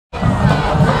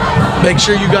Make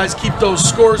sure you guys keep those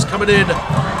scores coming in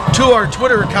to our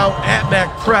Twitter account at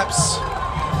MacPreps.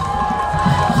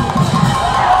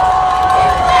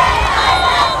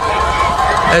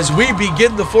 As we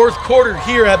begin the fourth quarter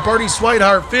here at Barney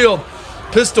Swinehart Field,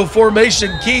 pistol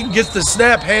formation. Keene gets the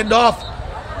snap, handoff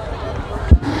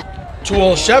to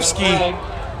Olszewski,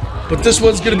 but this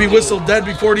one's going to be whistled dead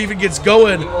before it even gets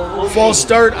going. False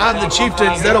start on the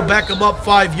Chieftains. That'll back them up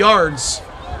 5 yards.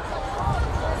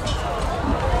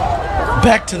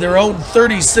 Back to their own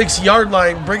 36-yard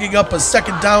line, bringing up a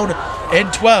 2nd down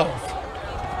and 12.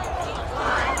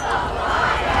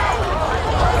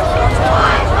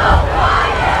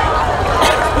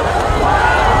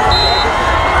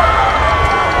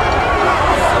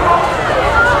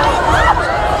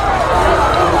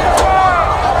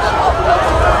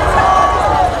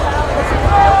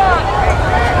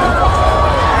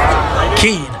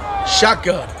 Keene,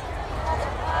 shotgun.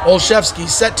 Olszewski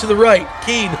set to the right.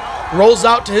 Keene rolls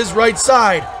out to his right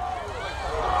side.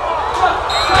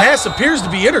 Pass appears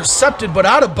to be intercepted, but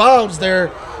out of bounds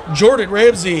there. Jordan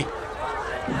Ramsey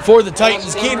for the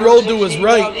Titans. Keene rolled to his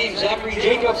right.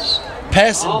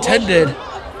 Pass intended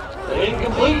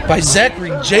by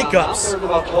Zachary Jacobs.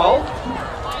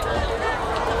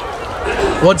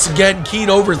 Once again,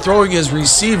 Keene overthrowing his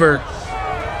receiver.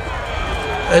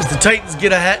 As the Titans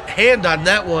get a hand on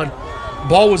that one.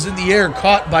 Ball was in the air,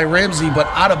 caught by Ramsey, but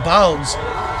out of bounds.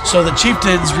 So the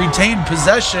Chieftains retain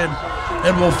possession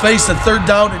and will face a 3rd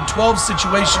down and 12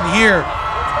 situation here,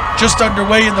 just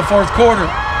underway in the fourth quarter.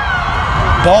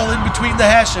 Ball in between the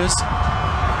hashes.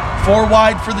 4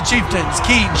 wide for the Chieftains.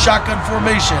 Keene, shotgun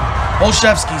formation.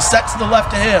 Olszewski set to the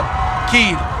left of him.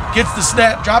 Keene gets the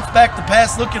snap, drops back the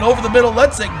pass, looking over the middle,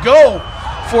 lets it go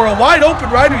for a wide open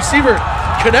wide receiver.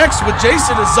 Connects with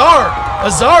Jason Azar.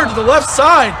 Azar to the left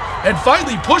side and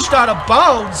finally pushed out of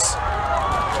bounds.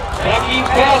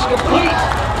 Pass complete.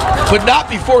 But not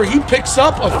before he picks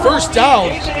up a 1st down.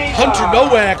 Hunter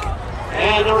Nowak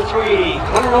and number 3,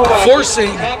 Hunter Nowak forcing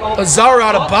Azar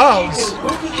out of bounds.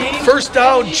 1st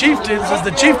down Chieftains, as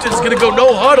the Chieftains going to go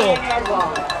no huddle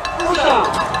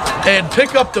and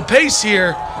pick up the pace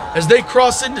here as they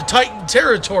cross into Titan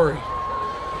territory.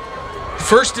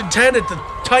 1st and 10 at the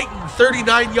Titan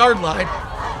 39-yard line.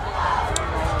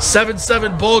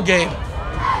 7-7 ball game.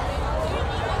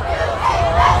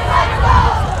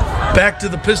 Back to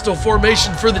the pistol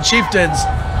formation for the Chieftains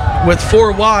with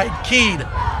 4 wide. Keene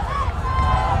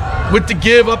with the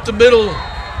give up the middle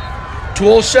to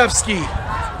Olszewski.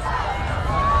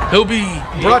 He'll be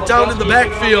brought down in the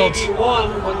backfield.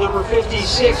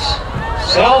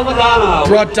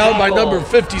 Brought down by number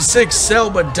 56, Sal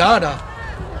Madonna.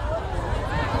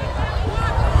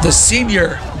 The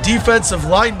senior defensive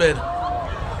lineman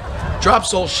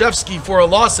drops Olszewski for a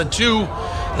loss of 2.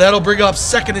 That'll bring up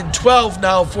 2nd and 12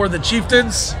 now for the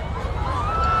Chieftains.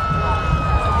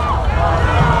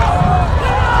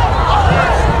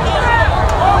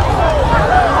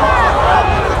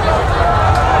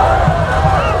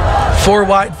 Four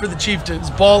wide for the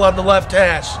Chieftains. Ball on the left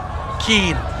hash.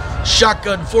 Keene,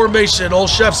 shotgun formation.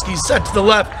 Olszewski set to the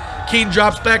left. Keene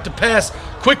drops back to pass.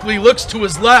 Quickly looks to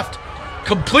his left.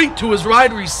 Complete to his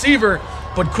wide receiver,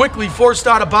 but quickly forced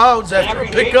out of bounds after a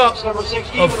pickup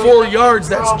of 4 yards.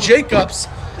 That's Jacobs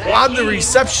on the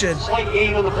reception.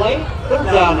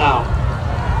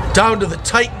 Down to the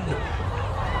Titan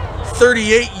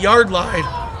 38-yard line,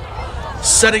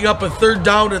 setting up a 3rd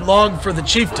down and long for the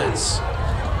Chieftains.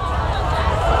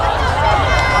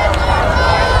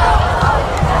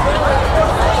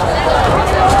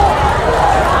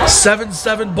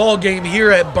 Seven ball game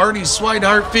here at Barney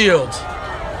Swinehart Field.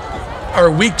 Our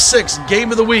Week 6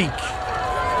 game of the week.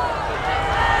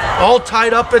 All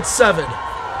tied up at 7.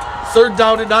 3rd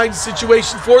down and 9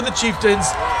 situation for the Chieftains.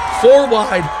 4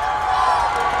 wide.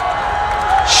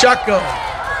 Shotgun.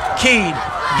 Keene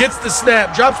gets the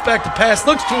snap, drops back to pass,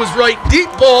 looks to his right, deep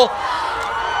ball.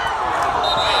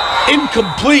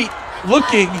 Incomplete.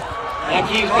 Looking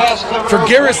for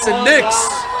Garrison Nix.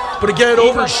 But again,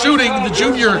 overshooting the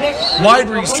junior wide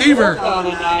receiver.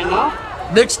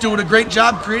 Nix doing a great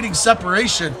job creating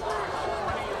separation.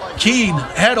 Keene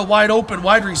had a wide open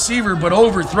wide receiver, but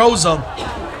overthrows him.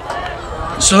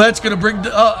 So that's going to bring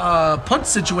a punt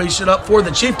situation up for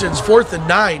the Chieftains, 4th and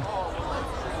 9.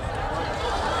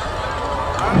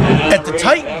 At the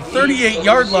Titan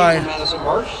 38-yard line.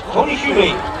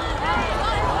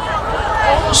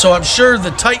 So I'm sure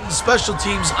the Titan special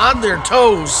teams on their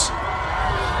toes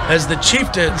as the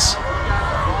Chieftains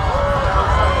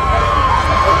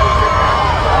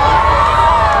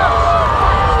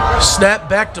snap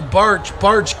back to Barch.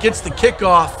 Barch gets the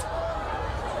kickoff.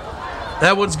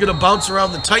 That one's going to bounce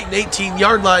around the Titan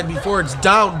 18-yard line before it's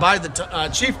down by the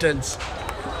Chieftains.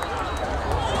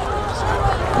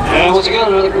 And once again,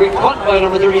 another great punt by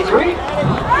number 33.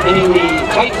 Hitting the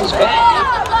Titans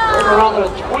back right around the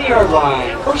 20-yard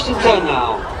line. 1st and 10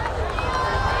 now.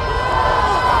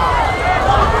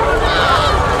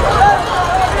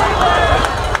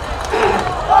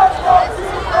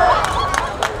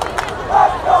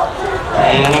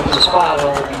 And after the spot,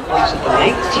 it'll be placed at the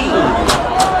 19.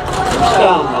 First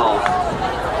down now.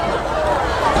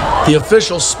 The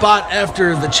official spot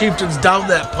after the Chieftains down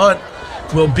that punt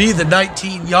will be the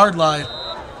 19-yard line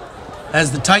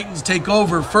as the Titans take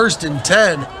over 1st and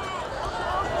 10.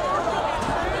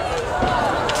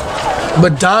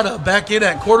 Madonna back in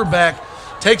at quarterback,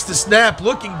 takes the snap,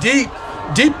 looking deep.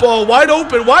 Deep ball, wide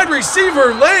open, wide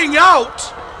receiver, laying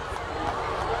out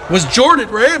was Jordan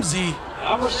Ramsey.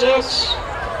 Number 6,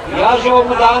 Diageo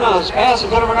Madonna's pass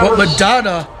is number But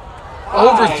Madonna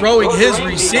overthrowing his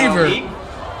receiver.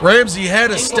 Ramsey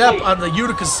had a step on the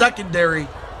Utica secondary,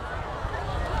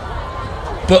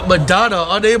 but Madonna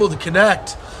unable to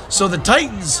connect. So the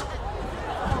Titans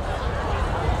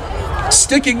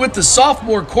sticking with the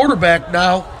sophomore quarterback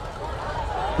now,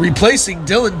 replacing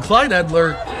Dylan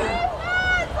Kleinedler.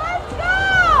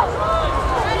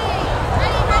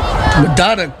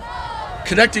 Madonna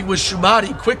connecting with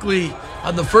Shumati quickly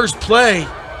on the first play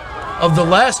of the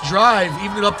last drive,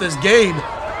 evening up this game,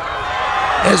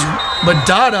 as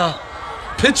Madonna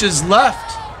pitches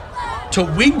left to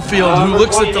Wingfield, who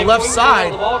looks at the left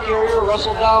side. The ball carrier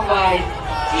wrestled down by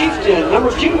Chieftain,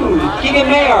 number 2, Keegan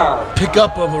Mayer.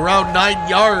 Pickup of around 9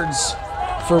 yards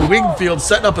for Wingfield,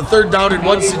 setting up a 3rd down and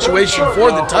 1 situation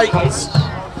for the Titans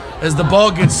as the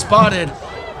ball gets spotted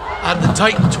on the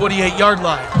Titan 28-yard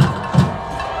line.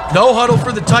 No huddle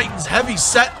for the Titans, heavy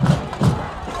set,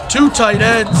 2 tight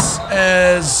ends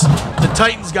as the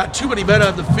Titans got too many men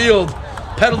on the field.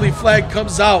 Penalty flag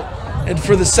comes out, and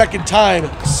for the 2nd time,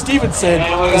 Stevenson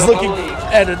is looking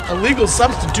at an illegal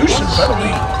substitution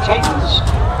penalty.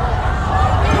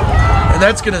 And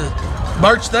that's going to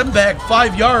march them back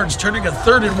 5 yards, turning a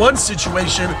 3rd and 1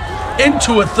 situation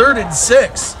into a 3rd and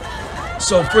 6.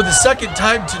 So for the 2nd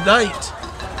time tonight,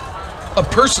 a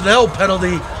personnel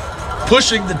penalty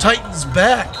pushing the Titans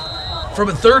back from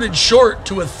a 3rd and short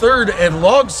to a 3rd and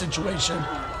long situation.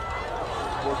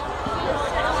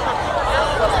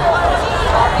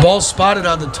 Ball spotted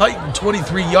on the Titan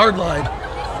 23-yard line,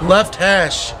 left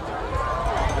hash.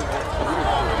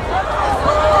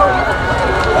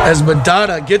 As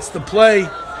Madonna gets the play,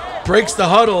 breaks the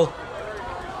huddle.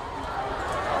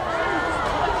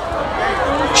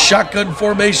 Shotgun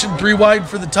formation, 3 wide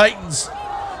for the Titans.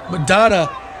 Madonna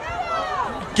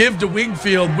give to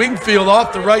Wingfield. Wingfield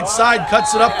off the right side,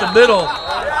 cuts it up the middle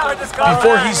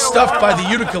before he's stuffed by the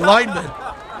Utica lineman.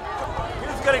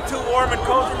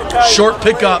 Short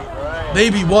pickup,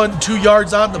 maybe 1-2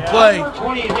 yards on the play.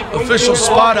 Official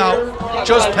spot out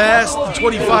just past the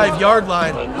 25-yard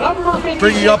line,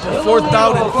 bringing up a 4th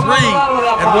down and 3.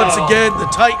 And once again, the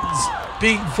Titans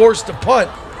being forced to punt.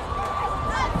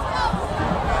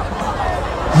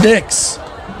 Nix,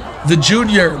 the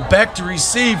junior, back to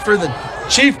receive for the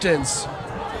Chieftains,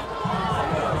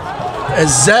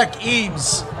 as Zach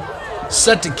Eames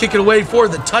set to kick it away for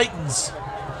the Titans.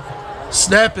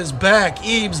 Snap is back.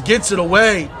 Eames gets it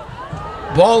away.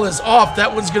 Ball is off.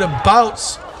 That one's going to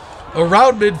bounce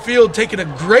around midfield, taking a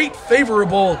great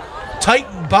favorable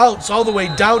Titan bounce all the way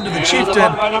down to the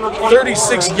Chieftain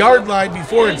 36-yard line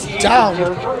before it's down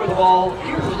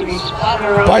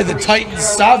by the Titans,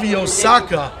 Savio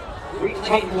Saka.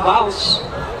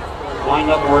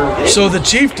 So the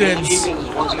Chieftains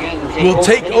will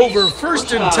take over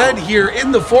 1st and 10 here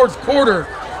in the 4th quarter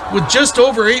with just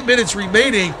over 8 minutes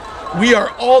remaining. We are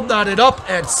all knotted up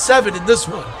at 7 in this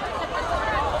one.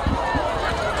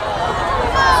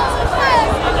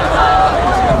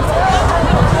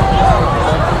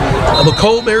 A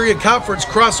Macomb Area Conference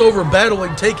crossover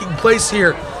battling taking place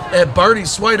here at Barney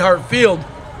Swinehart Field.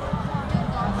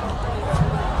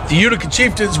 The Utica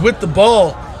Chieftains with the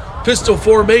ball. Pistol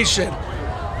formation.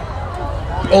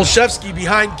 Olszewski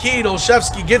behind Keene.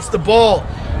 Olszewski gets the ball.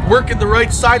 Working the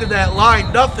right side of that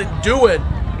line. Nothing doing.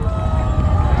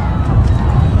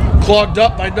 Clogged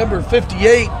up by number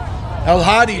 58,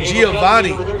 El-Hadi Giovanni.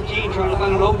 Number 13 trying to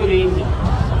find an opening.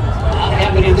 Not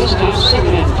happening this time.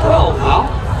 2nd and 12 now.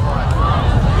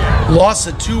 Loss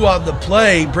of 2 on the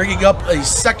play, bringing up a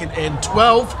 2nd and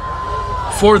 12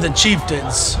 for the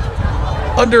Chieftains.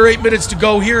 Under 8 minutes to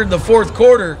go here in the 4th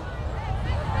quarter,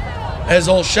 as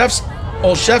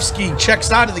Olszewski checks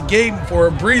out of the game for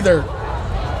a breather.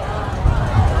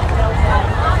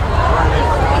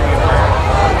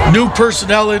 New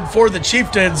personnel in for the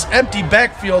Chieftains. Empty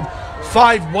backfield,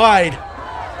 5 wide.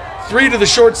 3 to the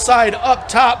short side, up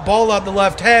top, ball on the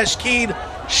left hash. Keene,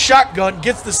 shotgun,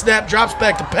 gets the snap, drops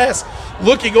back to pass.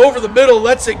 Looking over the middle,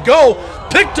 lets it go.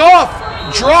 Picked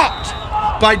off, dropped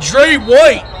by Dre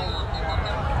White.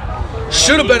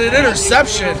 Should have been an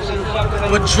interception,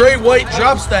 but Dre White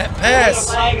drops that pass.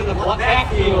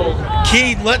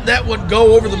 Keene letting that one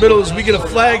go over the middle as we get a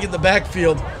flag in the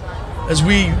backfield as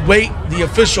we wait the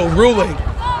official ruling.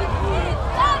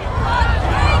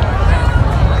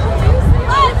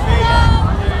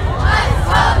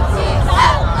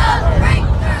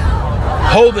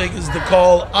 Holding is the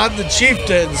call on the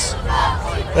Chieftains.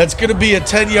 That's going to be a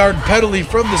 10-yard penalty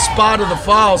from the spot of the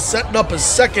foul, setting up a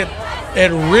second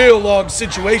and real long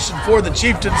situation for the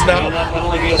Chieftains now,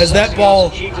 as that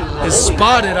ball is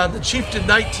spotted on the Chieftain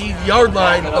 19-yard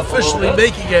line, officially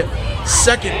making it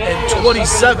 2nd and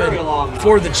 27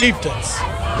 for the Chieftains.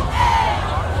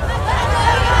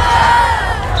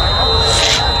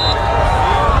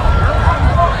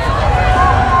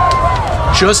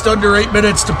 Just under 8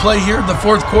 minutes to play here in the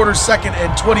 4th quarter, 2nd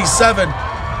and 27.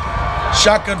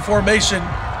 Shotgun formation.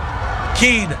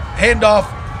 Keene, handoff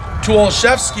to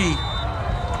Olszewski,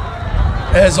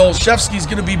 as Olszewski's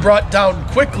going to be brought down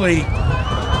quickly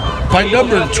by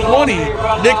number 20,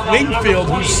 Nick Wingfield,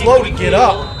 who's slow to get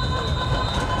up.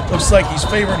 Looks like he's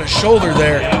favoring a shoulder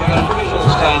there,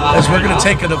 as we're going to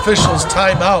take an official's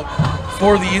timeout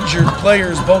for the injured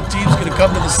players. Both teams going to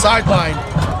come to the sideline.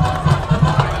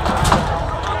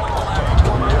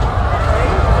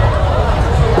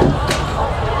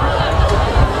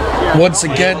 Once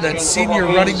again, that senior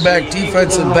running back,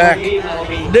 defensive back,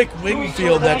 Nick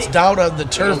Wingfield, that's down on the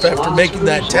turf after making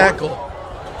that tackle.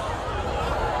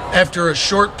 After a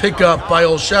short pickup by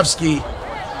Olszewski.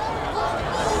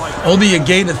 Only a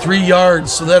gain of 3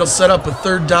 yards, so that'll set up a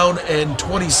 3rd down and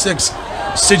 26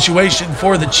 situation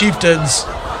for the Chieftains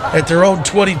at their own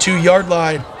 22-yard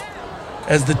line,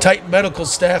 as the Titan medical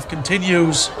staff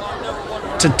continues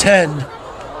to tend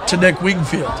to Nick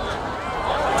Wingfield.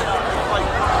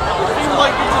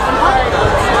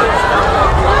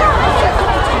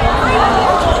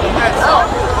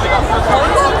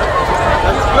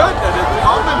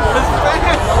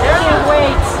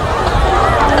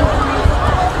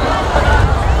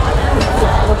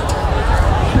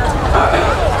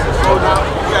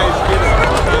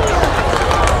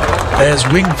 As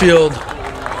Wingfield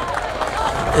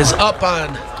is up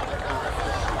on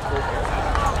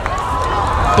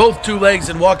both 2 legs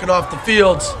and walking off the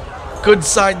field. Good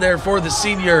sign there for the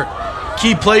senior,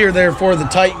 key player there for the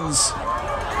Titans,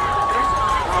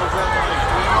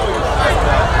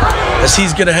 as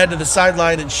he's going to head to the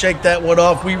sideline and shake that one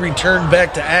off. We return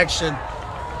back to action.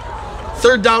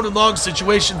 3rd down and long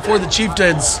situation for the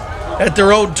Chieftains at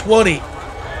their own 20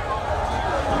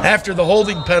 after the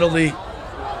holding penalty.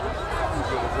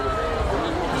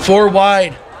 4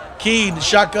 wide. Keene,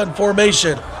 shotgun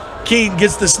formation. Keene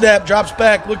gets the snap, drops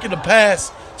back, looking to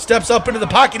pass, steps up into the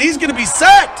pocket. He's going to be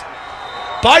sacked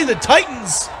by the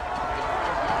Titans.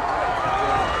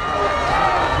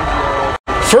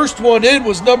 First one in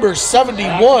was number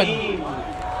 71,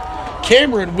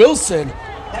 Cameron Wilson,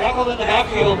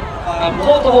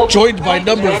 joined by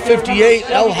number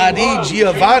 58, El Hadi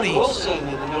Giovanni.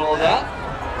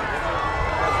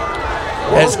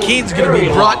 As Keene's going to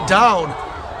be brought down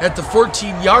at the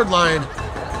 14-yard line,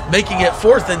 making it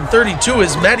 4th and 32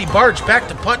 as Matty Barch back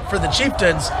to punt for the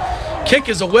Chieftains. Kick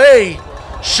is away.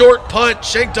 Short punt,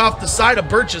 shanked off the side of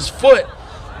Birch's foot,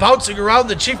 bouncing around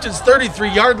the Chieftains'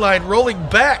 33-yard line, rolling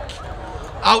back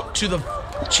out to the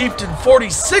Chieftain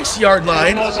 46-yard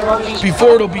line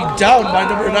before it'll be down by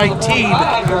number 19,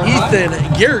 Ethan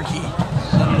Garricky.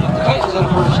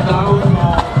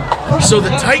 So the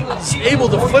Titans able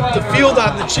to flip the field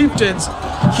on the Chieftains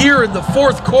here in the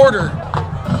 4th quarter.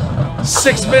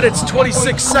 6 minutes,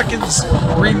 26 seconds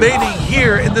remaining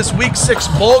here in this Week 6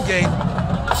 ball game.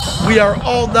 We are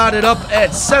all knotted up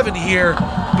at 7 here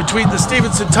between the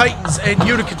Stevenson Titans and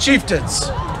Utica Chieftains.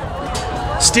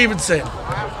 Stevenson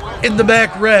in the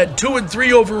MAC red,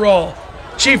 2-3 overall.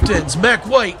 Chieftains, MAC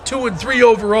white, 2-3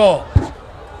 overall.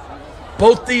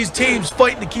 Both these teams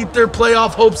fighting to keep their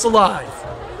playoff hopes alive.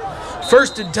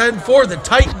 1st and 10 for the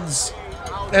Titans,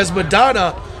 as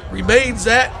Madonna remains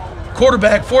at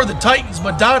quarterback for the Titans.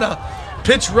 Madonna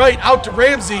pitch right out to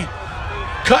Ramsey,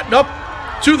 cutting up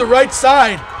to the right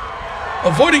side,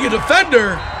 avoiding a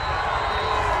defender,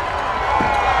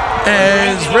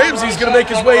 as Ramsey's going to make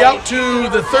his way out to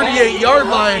the 38-yard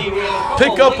line.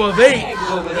 Pickup of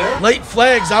 8. Late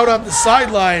flags out on the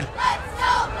sideline,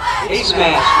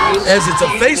 as it's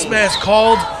a face mask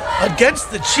called against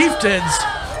the Chieftains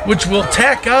which will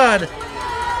tack on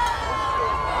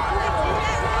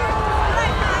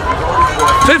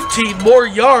 15 more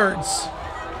yards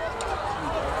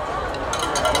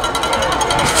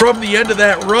from the end of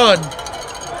that run,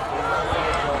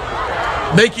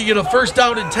 making it a 1st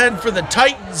down and 10 for the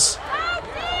Titans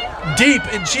deep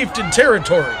in Chieftain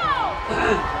territory.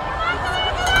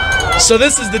 So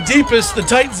this is the deepest the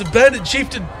Titans have been in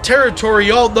Chieftain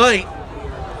territory all night,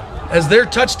 as their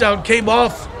touchdown came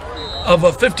off of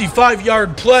a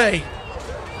 55-yard play.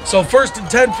 So 1st and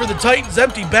 10 for the Titans,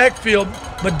 empty backfield.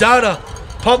 Madonna,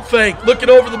 pump fake, looking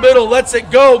over the middle, lets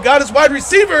it go, got his wide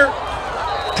receiver.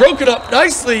 Broken up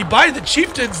nicely by the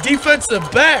Chieftains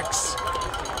defensive backs.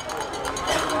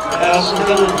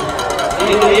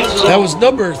 That was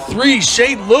number 3,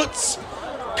 Shane Lutz,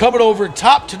 coming over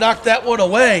top to knock that one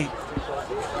away.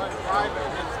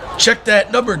 Check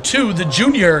that, number 2, the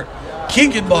junior,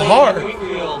 Keegan Mahar.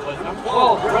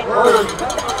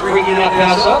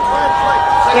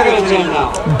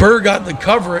 Berg on the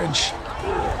coverage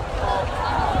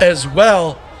as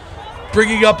well,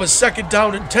 bringing up a 2nd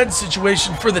down and 10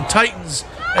 situation for the Titans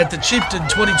at the Chieftain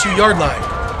 22-yard line.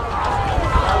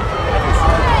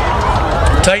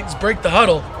 Titans break the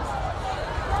huddle.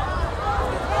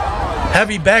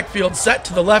 Heavy backfield set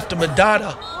to the left of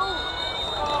Madonna,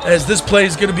 as this play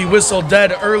is going to be whistled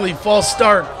dead early. False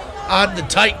start on the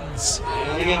Titans.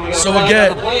 So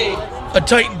again, a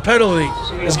Titan penalty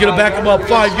is going to back them up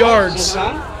 5 yards.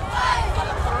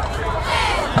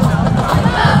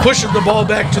 Pushing the ball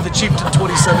back to the Chieftain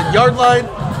 27-yard line,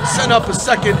 set up a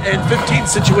 2nd and 15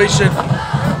 situation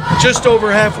just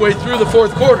over halfway through the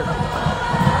 4th quarter.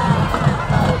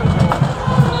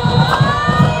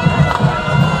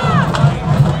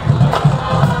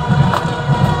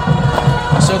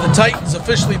 So the Titans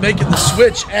officially making the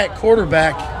switch at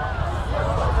quarterback.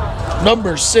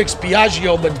 Number 6,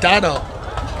 Biagio Madonna,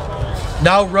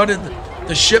 now running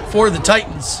the ship for the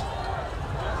Titans.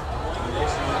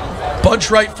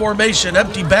 Bunch right formation,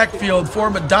 empty backfield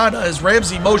for Madonna as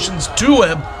Ramsey motions to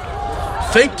him.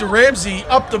 Fake to Ramsey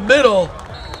up the middle.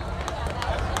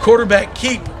 Quarterback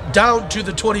keep down to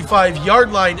the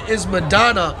 25-yard line is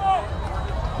Madonna.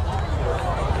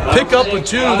 Pick up a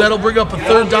 2, that'll bring up a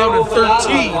 3rd down and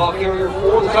 13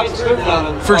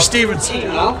 for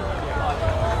Stevenson.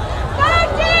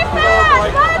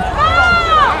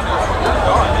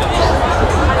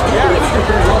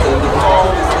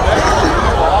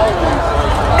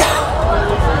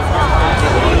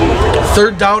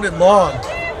 Third down and long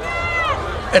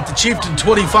at the Chieftain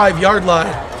 25-yard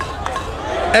line.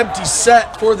 Empty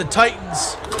set for the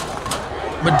Titans.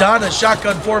 Madonna,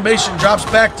 shotgun formation, drops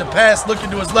back to pass,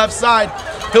 looking to his left side.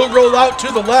 He'll roll out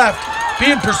to the left,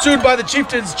 being pursued by the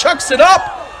Chieftains, chucks it up,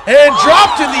 and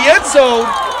dropped in the end zone.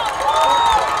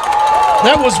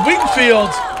 That was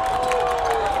Wingfield.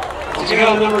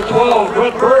 Number 12,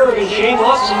 Brett Berg and Shane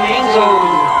Lutz in the end zone.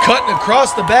 Cutting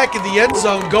across the back of the end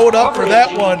zone, going up for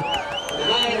that one.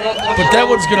 But that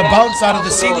one's going to bounce out of the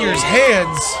senior's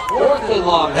hands.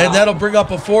 And that'll bring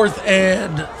up a 4th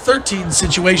and 13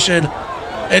 situation.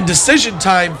 And decision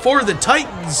time for the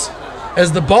Titans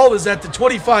as the ball is at the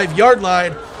 25-yard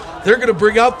line. They're going to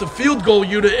bring out the field goal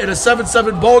unit in a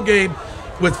 7-7 ball game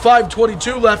with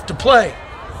 5:22 left to play.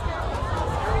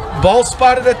 Ball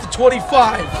spotted at the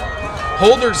 25.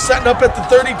 Holder setting up at the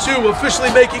 32,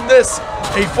 officially making this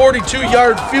a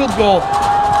 42-yard field goal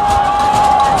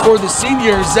for the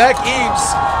senior, Zach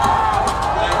Eaves.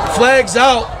 Flags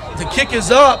out, the kick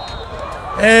is up,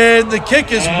 and the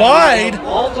kick is wide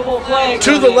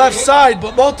to the left side,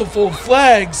 but multiple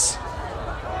flags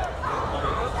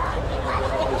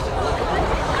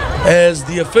as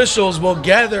the officials will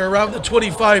gather around the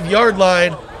 25-yard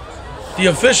line. The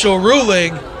official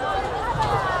ruling,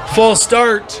 false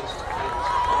start.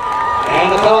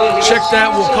 Check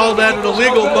that, we'll call that an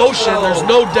illegal motion. There's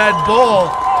no dead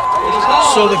ball.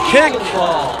 So the kick,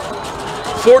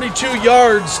 42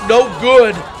 yards, no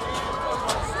good.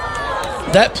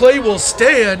 That play will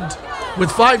stand with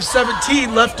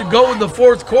 5:17 left to go in the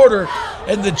 4th quarter,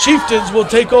 and the Chieftains will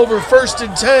take over 1st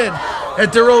and 10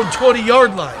 at their own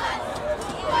 20-yard line.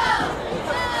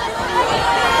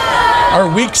 Our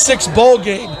Week 6 ball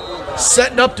game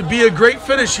setting up to be a great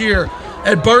finish here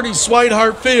at Barney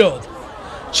Swinehart Field.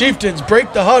 Chieftains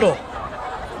break the huddle.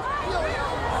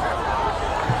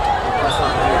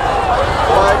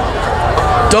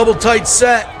 Double tight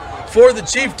set for the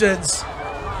Chieftains.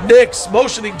 Nix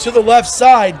motioning to the left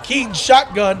side. Keaton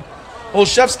shotgun.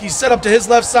 Olszewski set up to his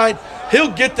left side.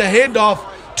 He'll get the handoff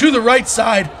to the right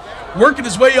side. Working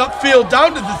his way upfield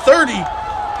down to the 30.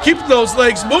 Keeping those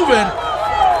legs moving.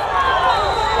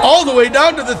 All the way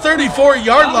down to the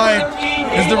 34-yard line.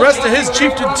 as the rest of his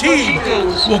Chieftain team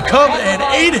will come and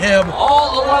aid him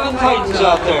All 11 Titans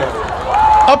out there.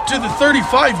 up to the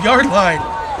 35-yard line.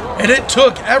 And it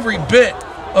took every bit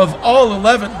of all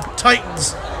 11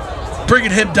 Titans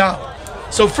bringing him down.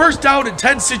 So first down and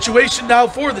 10 situation now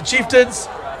for the Chieftains.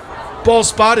 Ball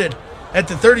spotted at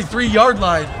the 33-yard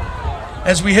line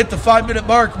as we hit the 5-minute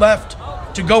mark left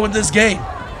to go in this game.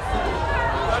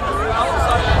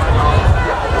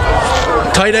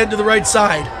 Tight end to the right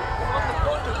side.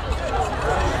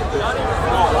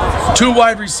 Two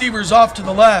wide receivers off to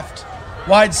the left.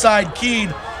 Wide side,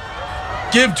 Keene.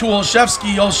 Give to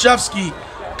Olszewski. Olszewski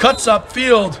cuts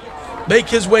upfield. Make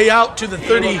his way out to the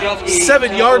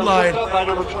 37-yard line. By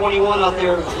number 21 out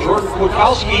there, Jordan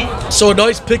Kwiatkowski. So a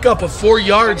nice pickup of 4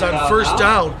 yards on first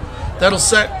down. That'll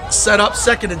set up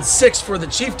 2nd and 6 for the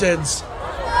Chieftains.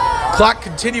 Clock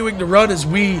continuing to run as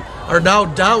we are now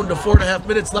down to 4.5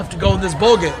 minutes left to go in this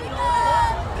ball game.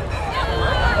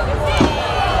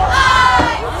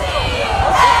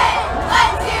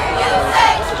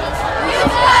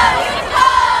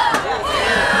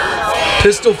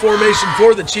 Pistol formation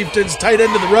for the Chieftains. Tight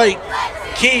end to the right.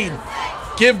 Keene.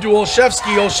 Give to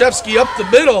Olszewski. Olszewski up the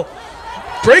middle.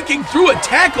 Breaking through a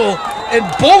tackle and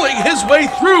bowling his way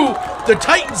through the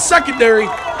Titans secondary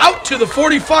out to the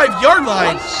 45-yard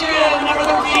line,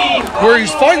 where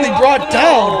he's finally brought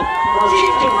down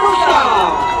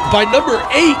by number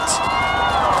 8,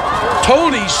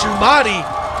 Tony Shumati,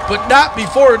 but not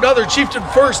before another Chieftain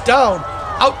first down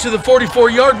out to the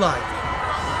 44-yard line.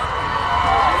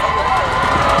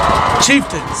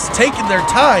 Chieftains taking their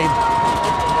time,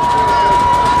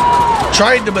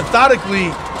 trying to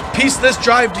methodically piece this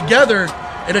drive together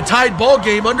in a tied ball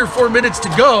game, under 4 minutes to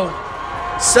go.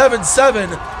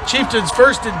 7-7, Chieftains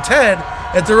 1st and 10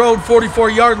 at their own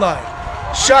 44-yard line.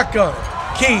 Shotgun,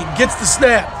 Keene gets the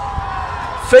snap.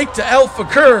 Fake to El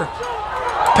Fakir.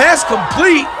 Pass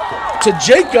complete to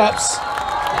Jacobs.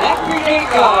 Zachary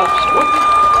Jacobs with the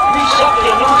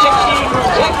reception, number 16 for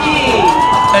Zach Keene.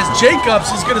 As Jacobs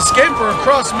is going to scamper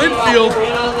across midfield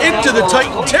into the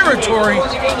Titan territory,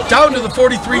 down to the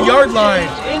 43-yard line.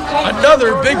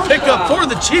 Another big pickup for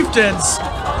the Chieftains,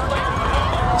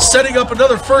 setting up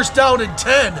another first down and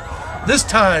 10, this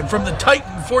time from the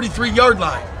Titan 43-yard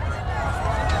line.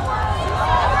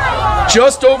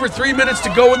 Just over 3 minutes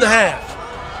to go in the half.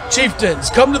 Chieftains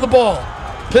come to the ball.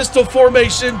 Pistol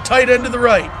formation, tight end to the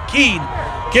right. Keene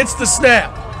gets the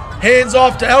snap. Hands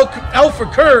off to El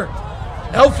Fakir.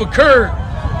 El Fakir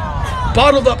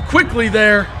bottled up quickly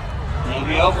there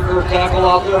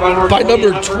by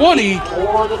number 20,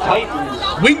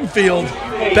 Wingfield,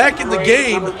 back in the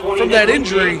game from that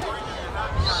injury.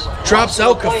 Drops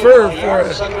El Fakir for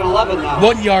a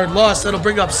 1-yard loss. That'll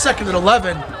bring up 2nd and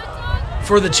 11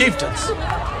 for the Chieftains.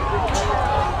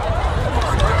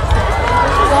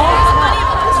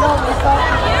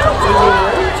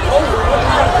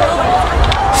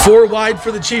 Four wide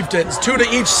for the Chieftains, 2 to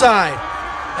each side.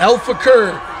 El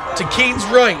Fakir to Keene's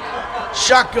right.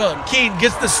 Shotgun. Keene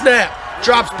gets the snap.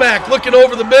 Drops back, looking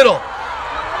over the middle.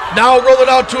 Now rolling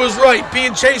out to his right,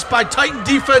 being chased by Titan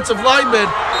defensive linemen,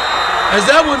 as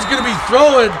that one's going to be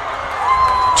thrown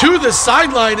to the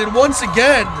sideline and once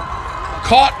again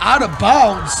caught out of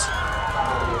bounds.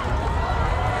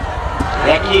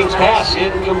 That Keene's pass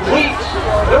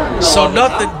incomplete. So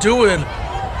nothing doing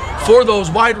for those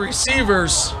wide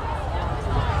receivers,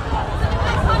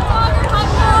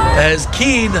 as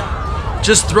Keene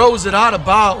just throws it out of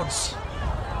bounds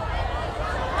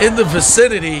in the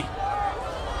vicinity.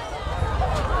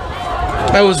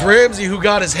 That was Ramsey who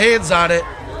got his hands on it,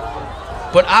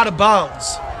 but out of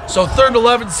bounds. So 3rd and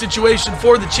 11 situation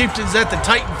for the Chieftains at the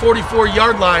Titan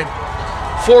 44-yard line.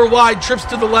 4 wide, trips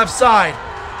to the left side.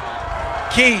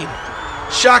 Keene,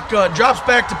 shotgun, drops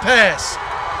back to pass.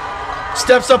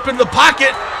 Steps up in the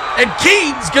pocket, and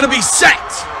Keene's going to be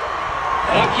set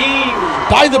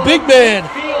by the big man,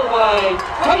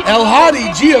 El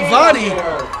Hadi Giovanni.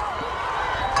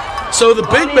 So the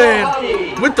big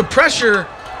man with the pressure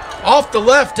off the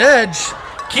left edge.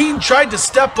 Keene tried to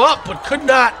step up, but could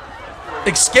not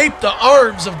escape the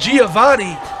arms of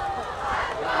Giovanni.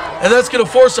 And that's going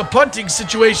to force a punting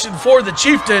situation for the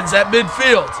Chieftains at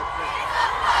midfield.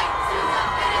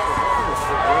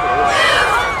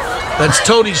 That's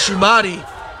Tony Shumati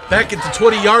back at the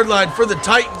 20-yard line for the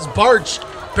Titans. Barch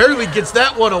barely gets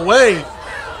that one away.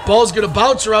 Ball's going to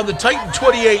bounce around the Titan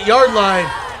 28-yard line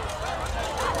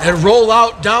and roll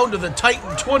out down to the Titan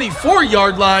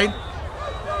 24-yard line,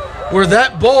 where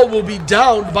that ball will be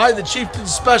downed by the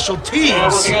Chieftains special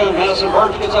teams. Madison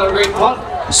Barch gets out a great punt.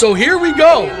 So here we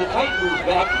go,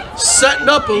 setting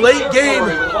up a late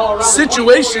game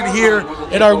situation here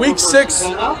in our Week 6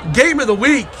 game of the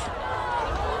week.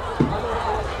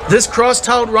 This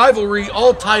crosstown rivalry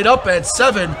all tied up at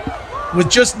 7 with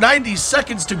just 90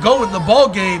 seconds to go in the ball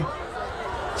game.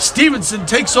 Stevenson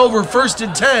takes over 1st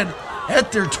and 10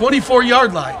 at their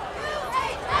 24-yard line.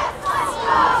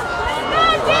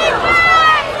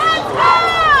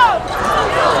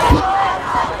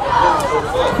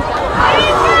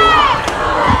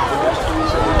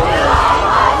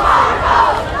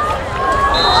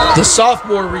 The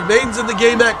sophomore remains in the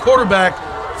game at quarterback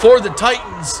for the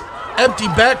Titans. Empty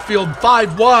backfield,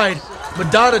 5 wide.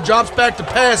 Madonna drops back to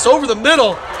pass over the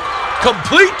middle,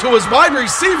 complete to his wide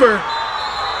receiver.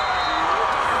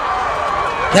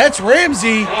 That's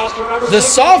Ramsey, the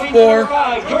sophomore,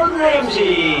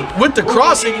 with the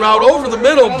crossing route over the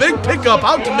middle. Big pickup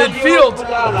out to midfield.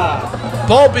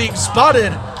 Ball being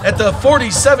spotted at the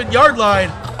 47-yard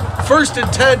line. 1st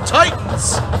and 10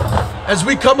 Titans as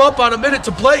we come up on a minute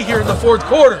to play here in the 4th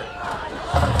quarter.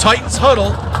 Titans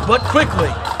huddle, but quickly.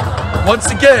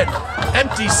 Once again,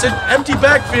 empty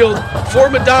backfield for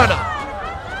Madonna.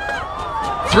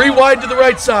 3 wide to the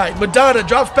right side. Madonna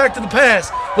drops back to the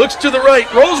pass, looks to the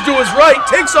right, rolls to his right,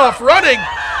 takes off running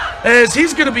as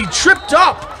he's going to be tripped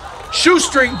up.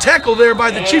 Shoestring tackle there by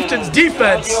the Chieftains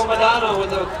defense. Madonna with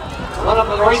the run up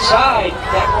on the right side.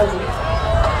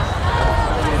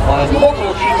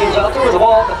 Multiple Chieftains out there with the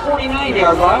ball at the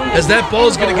 49-yard line. As that ball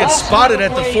is going to get spotted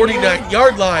at the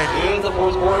 49-yard line. In the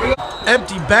 4th quarter.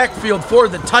 Empty backfield for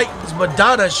the Titans.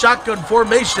 Madonna shotgun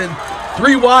formation.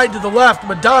 3 wide to the left.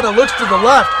 Madonna looks to the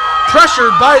left.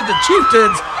 Pressured by the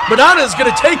Chieftains. Madonna is going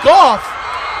to take off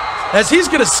as he's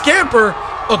going to scamper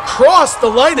across the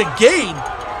line of gain.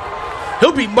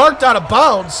 He'll be marked out of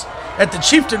bounds at the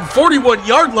Chieftain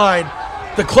 41-yard line.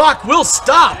 The clock will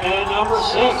stop. And number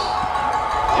 6.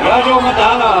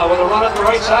 Madonna with a run up the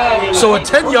right side. So a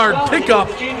 10-yard pickup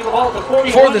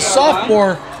for the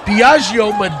sophomore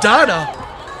Biagio Madonna.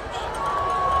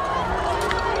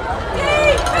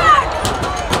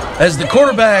 As the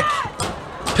quarterback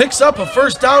picks up a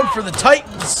 1st down for the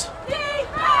Titans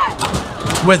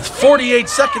with 48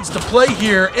 seconds to play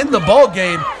here in the ball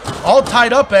game, all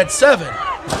tied up at 7.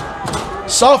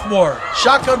 Sophomore,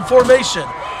 shotgun formation,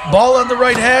 ball on the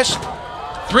right hash,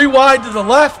 3 wide to the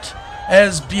left,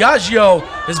 as Biagio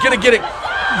is going to get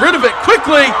rid of it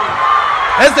quickly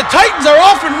as the Titans are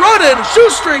off and running.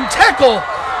 Shoestring tackle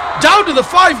down to the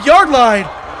 5-yard line.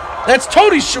 That's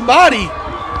Tony Shumati.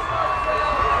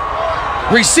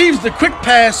 Receives the quick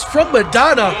pass from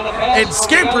Madonna and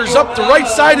scampers up the right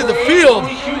side of the field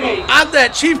on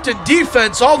that Chieftain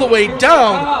defense all the way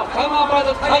down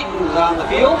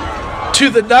to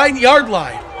the 9-yard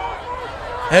line.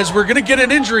 As we're going to get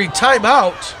an injury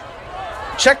timeout.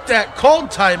 Check that called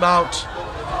timeout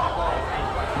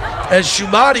as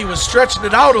Shumati was stretching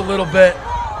it out a little bit.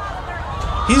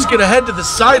 He's going to head to the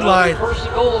sideline. First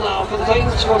and goal now for the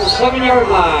Titans from the 7-yard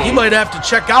line. He might have to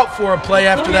check out for a play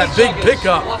after that big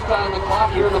pickup. Left on the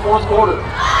clock here in the 4th quarter.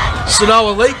 So now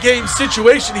a late game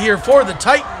situation here for the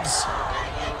Titans.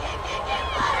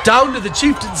 Down to the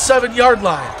Chieftains 7-yard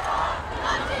line.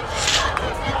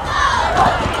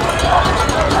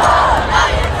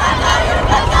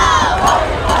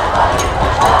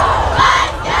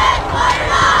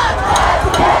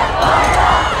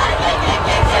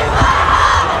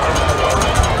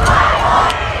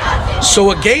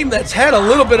 So a game that's had a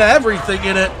little bit of everything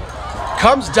in it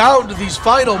comes down to these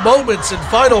final moments and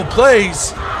final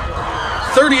plays.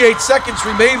 38 seconds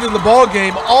remain in the ball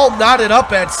game, all knotted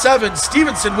up at 7.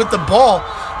 Stevenson with the ball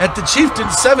at the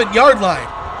Chieftains 7-yard line.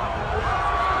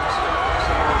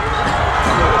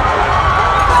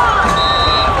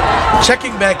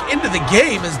 Checking back into the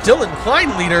game is Dylan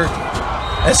Kleinleader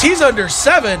as he's under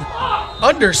 7,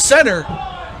 under center,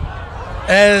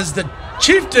 as the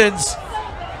Chieftains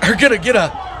are going to get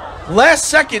a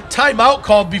last-second timeout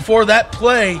called before that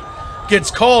play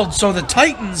gets called. So the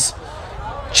Titans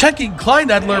checking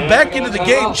Kleinedler back into the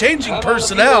game, changing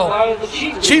personnel.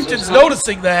 Chieftains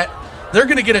noticing that. They're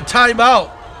going to get a timeout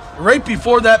right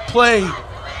before that play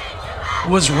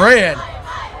was ran.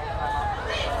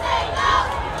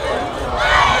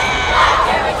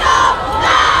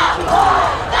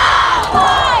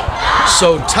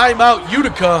 So timeout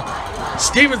Utica.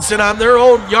 Stevenson on their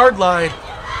own yard line,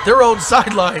 their own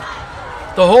sideline.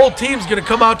 The whole team's going to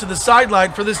come out to the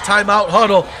sideline for this timeout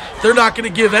huddle. They're not going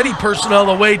to give any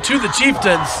personnel away to the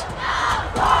Chieftains.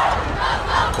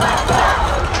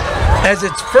 As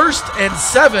it's 1st and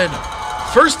 7,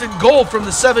 1st and goal from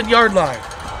the 7-yard line.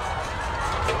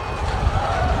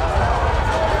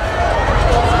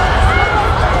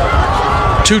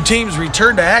 Two teams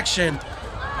return to action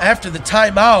after the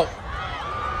timeout.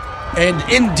 And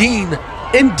indeed,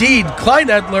 Klein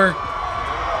Edler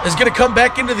is going to come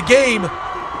back into the game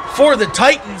for the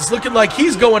Titans, looking like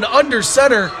he's going under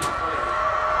center.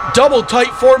 Double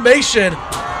tight formation.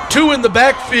 Two in the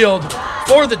backfield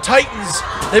for the Titans.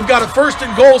 They've got a first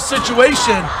and goal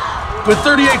situation with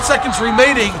 38 seconds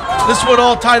remaining. This one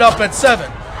all tied up at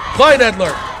 7. Klein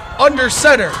Edler under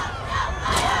center.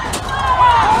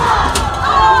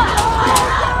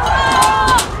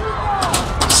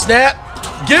 Snap,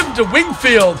 give to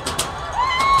Wingfield.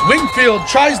 Wingfield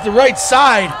tries the right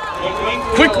side.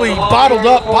 Quickly bottled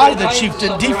up by the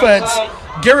Chieftain defense.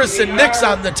 Garrison Nix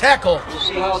on the tackle. We'll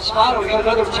see how it's spotted. We got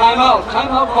another timeout.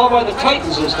 Timeout called by the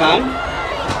Titans this time.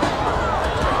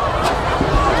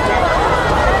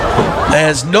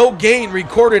 As no gain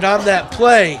recorded on that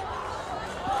play.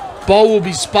 Ball will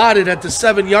be spotted at the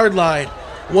 7-yard line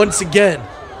once again.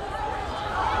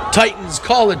 Titans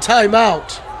call a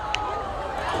timeout.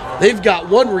 They've got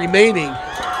one remaining.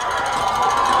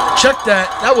 Check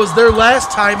that. That was their last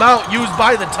timeout used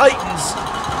by the Titans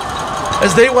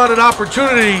as they want an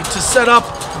opportunity to set up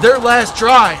their last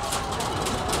drive.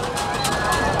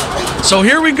 So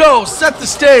here we go. Set the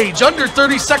stage. Under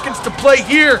 30 seconds to play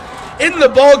here in the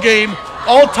ball game.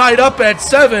 All tied up at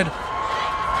 7.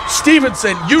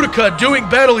 Stevenson, Utica doing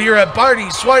battle here at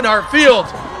Barney Swinehart Field.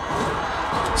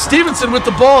 Stevenson with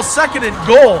the ball, 2nd and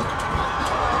goal.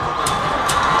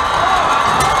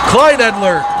 Klein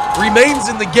Edler remains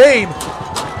in the game.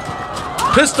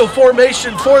 Pistol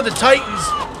formation for the Titans.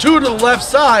 2 to the left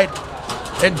side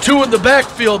and 2 in the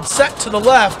backfield set to the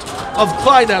left of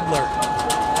Klein Edler.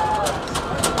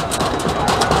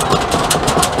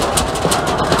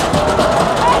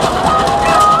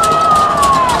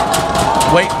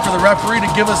 Waiting for the referee to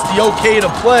give us the okay to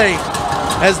play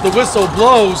as the whistle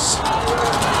blows.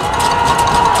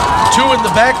 2 in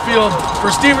the backfield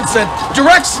for Stevenson.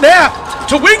 Direct snap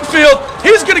to Wingfield.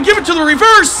 He's going to give it to the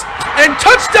reverse. And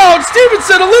touchdown,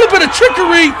 Stevenson. A little bit of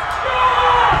trickery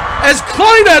as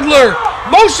Klein Edler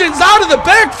motions out of the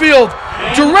backfield.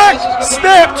 Direct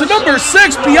snap to number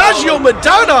 6, Biagio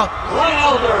Madonna. Klein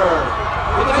Edler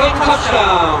with a big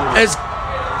touchdown. As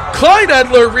Klein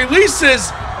Edler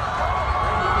releases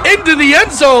into the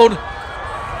end zone,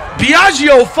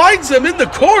 Biagio finds him in the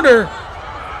corner,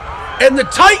 and the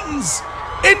Titans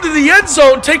into the end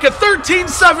zone take a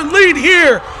 13-7 lead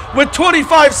here with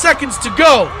 25 seconds to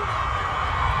go.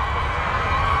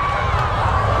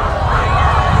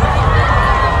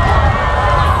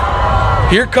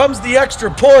 Here comes the extra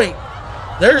point.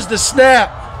 There's the snap,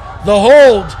 the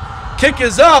hold, kick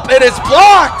is up, and it's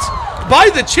blocked by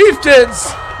the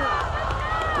Chieftains.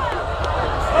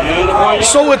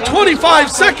 So with 25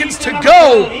 seconds to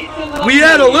go, we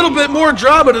add a little bit more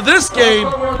drama to this game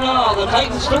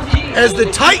as the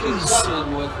Titans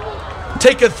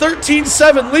take a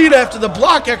 13-7 lead after the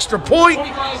block extra point.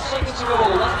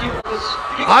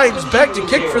 Hines back to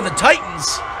kick for the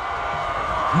Titans.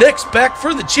 Nix back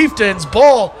for the Chieftains.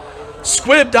 Ball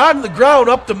squibbed on the ground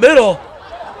up the middle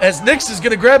as Nix is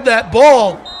going to grab that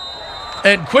ball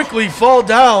and quickly fall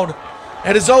down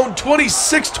at his own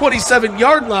 26-27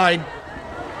 yard line.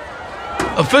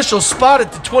 Official spot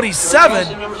at the 27.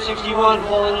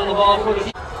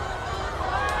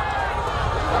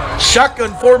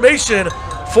 Shotgun formation.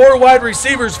 4 wide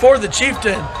receivers for the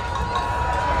Chieftain.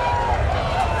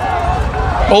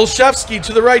 Olszewski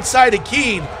to the right side of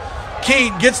Keene.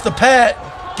 Keene gets the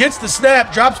gets the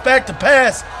snap, drops back to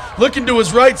pass, looking to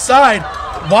his right side.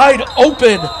 Wide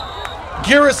open.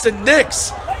 Garrison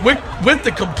Nix with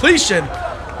the completion,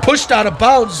 pushed out of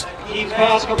bounds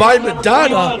by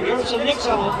Madonna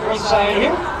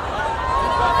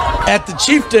at the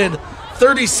Chieftain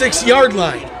 36-yard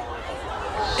line.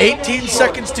 18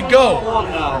 seconds to go.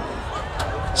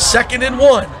 2nd and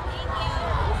 1.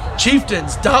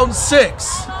 Chieftains down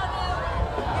 6.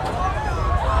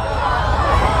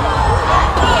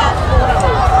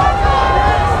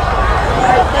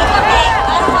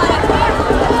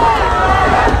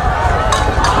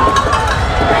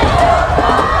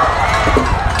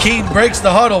 Keene breaks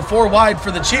the huddle, 4 wide for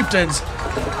the Chieftains.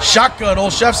 Shotgun,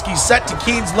 Olszewski set to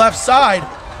Keene's left side.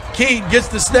 Keene gets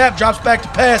the snap, drops back to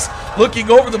pass,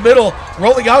 looking over the middle,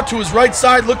 rolling out to his right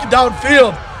side, looking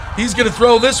downfield. He's going to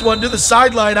throw this one to the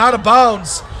sideline, out of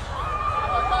bounds.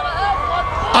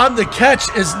 On the catch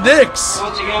is Nix.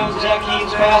 Once again, Zach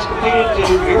Keene's pass completed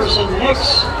to Garrison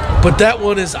Nix. But that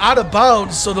one is out of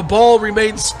bounds, so the ball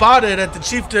remains spotted at the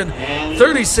Chieftain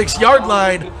 36-yard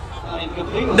line.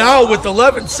 Now with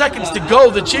 11 seconds to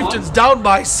go, the Chieftains down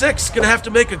by 6. Going to have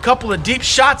to make a couple of deep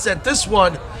shots at this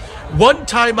one. One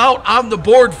timeout on the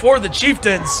board for the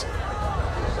Chieftains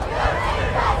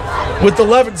with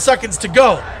 11 seconds to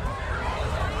go.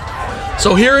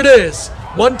 So here it is.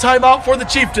 One timeout for the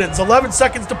Chieftains. 11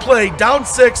 seconds to play. Down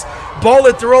 6. Ball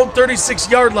at their own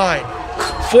 36-yard line.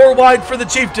 4 wide for the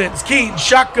Chieftains. Keene,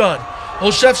 shotgun.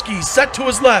 Olszewski set to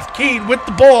his left. Keene with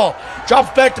the ball.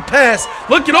 Drops back to pass.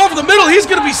 Looking over the middle. He's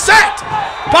going to be sacked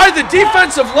by the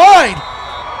defensive line.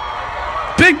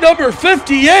 Big number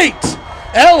 58.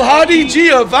 El Hadi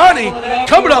Giovanni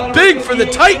coming up big for the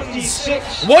Titans.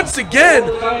 Once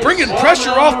again, bringing pressure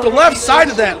off the left side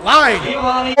of that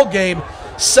line. Game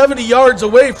 70 yards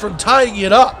away from tying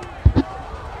it up.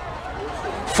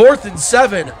 4th and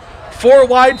 7. 4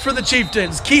 wide for the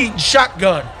Chieftains. Keene,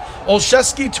 shotgun.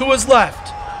 Olszewski to his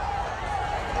left.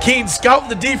 Keene scouting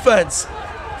the defense.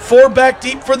 4 back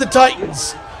deep for the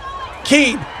Titans.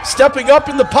 Keene stepping up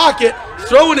in the pocket,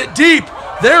 throwing it deep.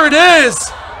 There it is.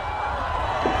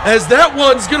 As that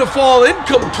one's going to fall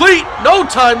incomplete. No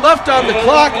time left on the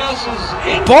clock.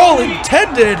 Ball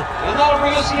intended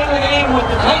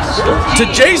to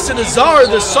Jason Azar,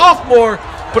 the sophomore,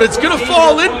 but it's going to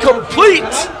fall incomplete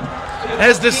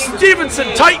as the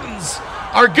Stevenson Titans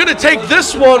are going to take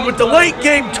this one with the late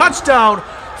game touchdown.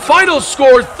 Final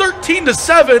score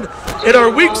 13-7 in our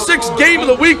Week 6 game of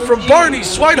the week from Barney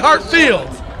Swinehart Field.